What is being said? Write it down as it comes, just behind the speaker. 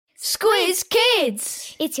Squiz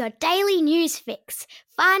Kids! It's your daily news fix.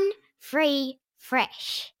 Fun, free,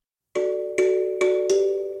 fresh.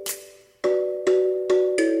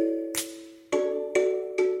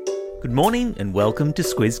 Good morning and welcome to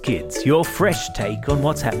Squiz Kids, your fresh take on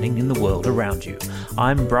what's happening in the world around you.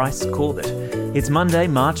 I'm Bryce Corbett. It's Monday,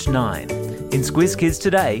 March 9. In Squiz Kids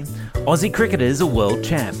today, Aussie cricketers are world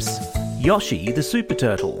champs. Yoshi the super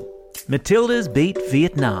turtle. Matildas beat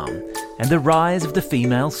Vietnam. And the rise of the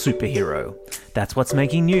female superhero. That's what's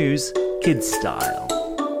making news, kids style.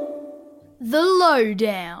 The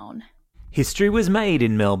Lowdown. History was made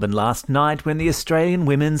in Melbourne last night when the Australian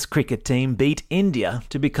women's cricket team beat India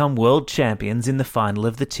to become world champions in the final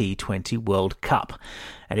of the T20 World Cup.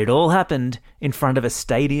 And it all happened in front of a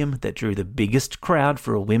stadium that drew the biggest crowd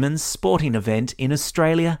for a women's sporting event in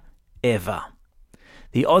Australia ever.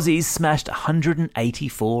 The Aussies smashed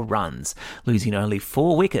 184 runs, losing only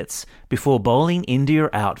 4 wickets before bowling India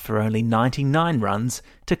out for only 99 runs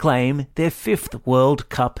to claim their 5th World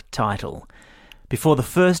Cup title. Before the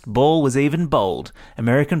first ball was even bowled,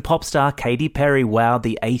 American pop star Katy Perry wowed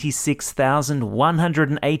the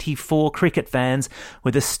 86,184 cricket fans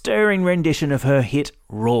with a stirring rendition of her hit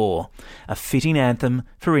Roar, a fitting anthem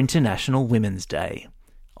for International Women's Day.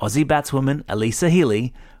 Aussie batswoman Elisa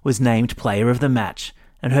Healy was named Player of the Match,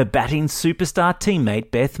 and her batting superstar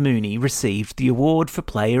teammate Beth Mooney received the award for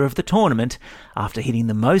Player of the Tournament after hitting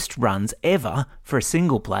the most runs ever for a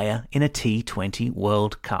single player in a T20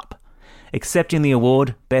 World Cup. Accepting the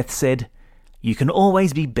award, Beth said, "You can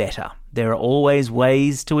always be better. There are always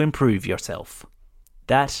ways to improve yourself."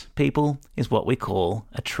 That, people, is what we call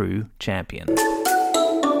a true champion.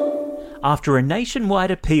 After a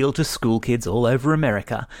nationwide appeal to school kids all over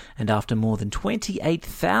America, and after more than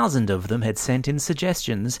 28,000 of them had sent in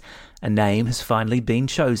suggestions, a name has finally been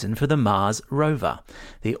chosen for the Mars rover,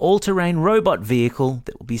 the all-terrain robot vehicle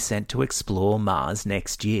that will be sent to explore Mars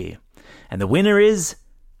next year. And the winner is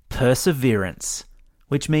Perseverance,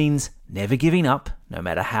 which means never giving up, no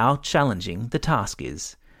matter how challenging the task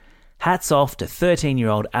is. Hats off to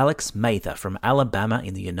 13-year-old Alex Mather from Alabama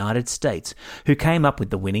in the United States, who came up with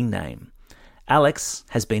the winning name. Alex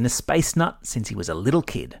has been a space nut since he was a little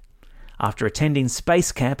kid. After attending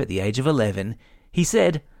space camp at the age of 11, he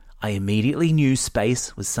said, "I immediately knew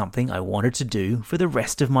space was something I wanted to do for the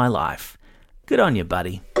rest of my life." Good on you,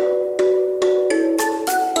 buddy.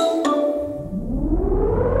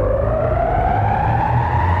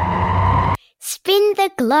 Spin the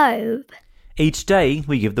globe. Each day,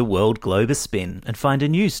 we give the world globe a spin and find a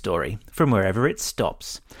news story from wherever it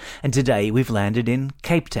stops. And today, we've landed in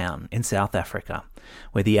Cape Town in South Africa,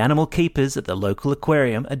 where the animal keepers at the local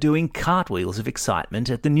aquarium are doing cartwheels of excitement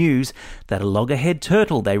at the news that a loggerhead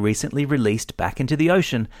turtle they recently released back into the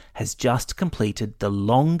ocean has just completed the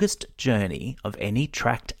longest journey of any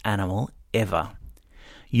tracked animal ever.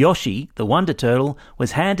 Yoshi, the wonder turtle,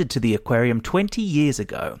 was handed to the aquarium 20 years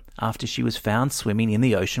ago after she was found swimming in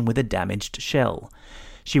the ocean with a damaged shell.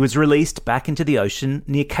 She was released back into the ocean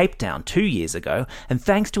near Cape Town 2 years ago, and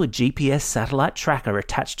thanks to a GPS satellite tracker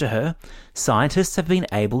attached to her, scientists have been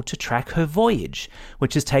able to track her voyage,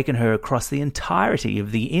 which has taken her across the entirety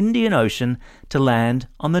of the Indian Ocean to land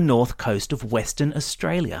on the north coast of Western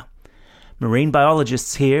Australia. Marine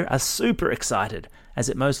biologists here are super excited, as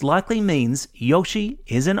it most likely means Yoshi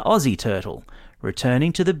is an Aussie turtle,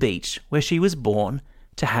 returning to the beach where she was born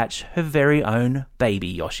to hatch her very own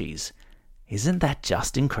baby Yoshis. Isn't that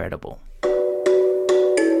just incredible?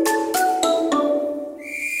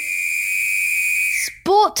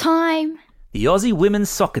 Sport time! The Aussie women's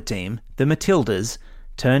soccer team, the Matildas,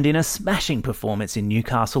 turned in a smashing performance in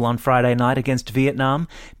Newcastle on Friday night against Vietnam,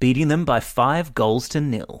 beating them by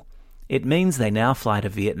 5-0. It means they now fly to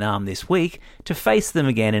Vietnam this week to face them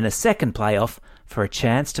again in a second playoff for a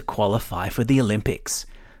chance to qualify for the Olympics.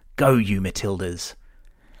 Go you Matildas!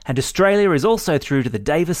 And Australia is also through to the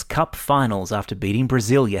Davis Cup finals after beating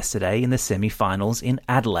Brazil yesterday in the semi-finals in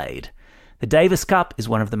Adelaide. The Davis Cup is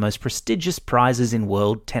one of the most prestigious prizes in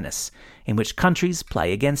world tennis, in which countries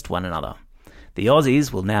play against one another. The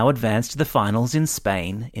Aussies will now advance to the finals in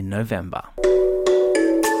Spain in November.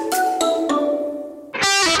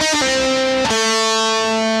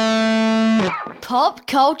 Pop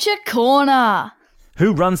Culture Corner.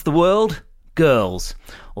 Who runs the world? Girls.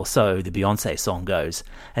 Or so the Beyoncé song goes.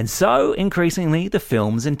 And so, increasingly, the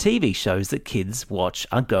films and TV shows that kids watch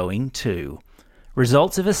are going too.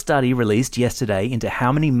 Results of a study released yesterday into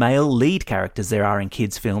how many male lead characters there are in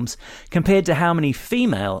kids' films compared to how many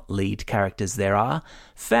female lead characters there are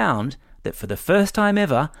found that for the first time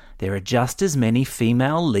ever, there are just as many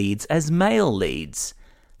female leads as male leads.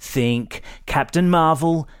 Think Captain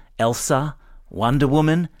Marvel, Elsa, Wonder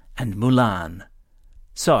Woman, and Mulan.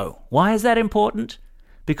 So, why is that important?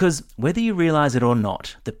 Because whether you realise it or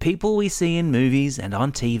not, the people we see in movies and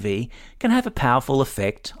on TV can have a powerful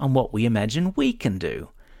effect on what we imagine we can do.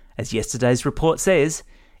 As yesterday's report says,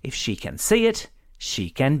 if she can see it,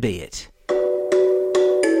 she can be it.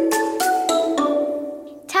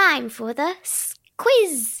 Time for the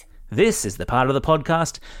quiz. This is the part of the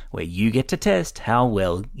podcast where you get to test how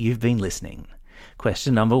well you've been listening.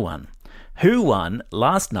 Question number 1. Who won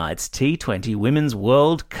last night's T20 Women's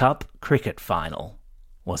World Cup cricket final?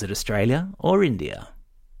 Was it Australia or India?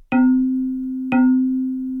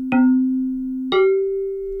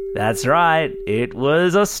 That's right, it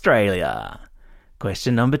was Australia.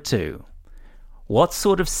 Question number 2. What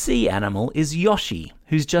sort of sea animal is Yoshi,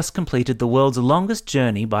 who's just completed the world's longest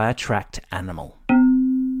journey by a tracked animal?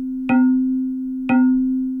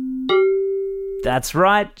 That's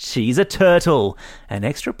right, she's a turtle. And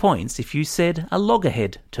extra points if you said a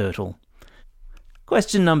loggerhead turtle.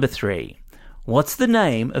 Question number 3. What's the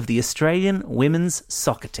name of the Australian women's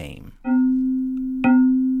soccer team?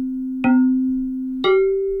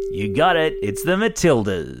 You got it, it's the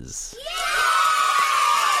Matildas.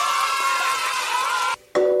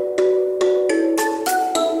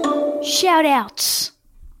 Shout-outs.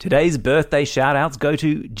 Today's birthday shout-outs go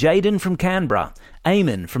to Jaden from Canberra,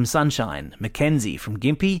 Eamon from Sunshine, Mackenzie from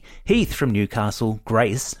Gympie, Heath from Newcastle,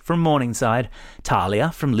 Grace from Morningside,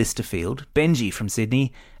 Talia from Listerfield, Benji from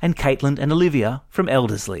Sydney, and Caitlin and Olivia from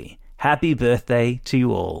Elderslie. Happy birthday to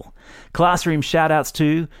you all. Classroom shout-outs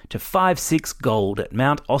to 5-6 Gold at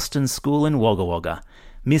Mount Austin School in Wagga Wagga,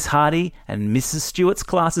 Miss Hardy and Mrs. Stewart's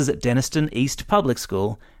classes at Denniston East Public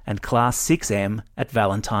School, and Class 6M at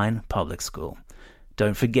Valentine Public School.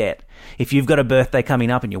 Don't forget, if you've got a birthday coming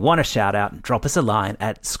up and you want a shout out, drop us a line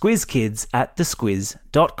at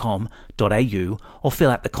squizkids@thesquiz.com.au or fill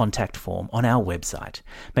out the contact form on our website.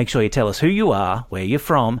 Make sure you tell us who you are, where you're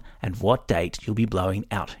from, and what date you'll be blowing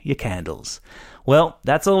out your candles. Well,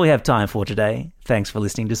 that's all we have time for today. Thanks for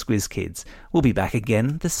listening to Squiz Kids. We'll be back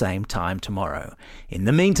again the same time tomorrow. In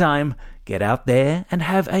the meantime, get out there and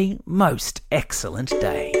have a most excellent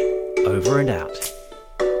day. Over and out.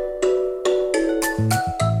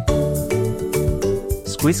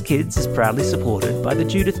 Squiz Kids is proudly supported by the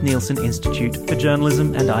Judith Neilson Institute for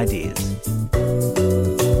Journalism and Ideas.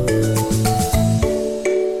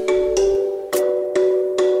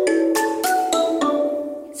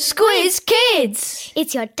 Squiz Kids!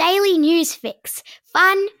 It's your daily news fix.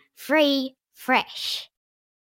 Fun, free, fresh.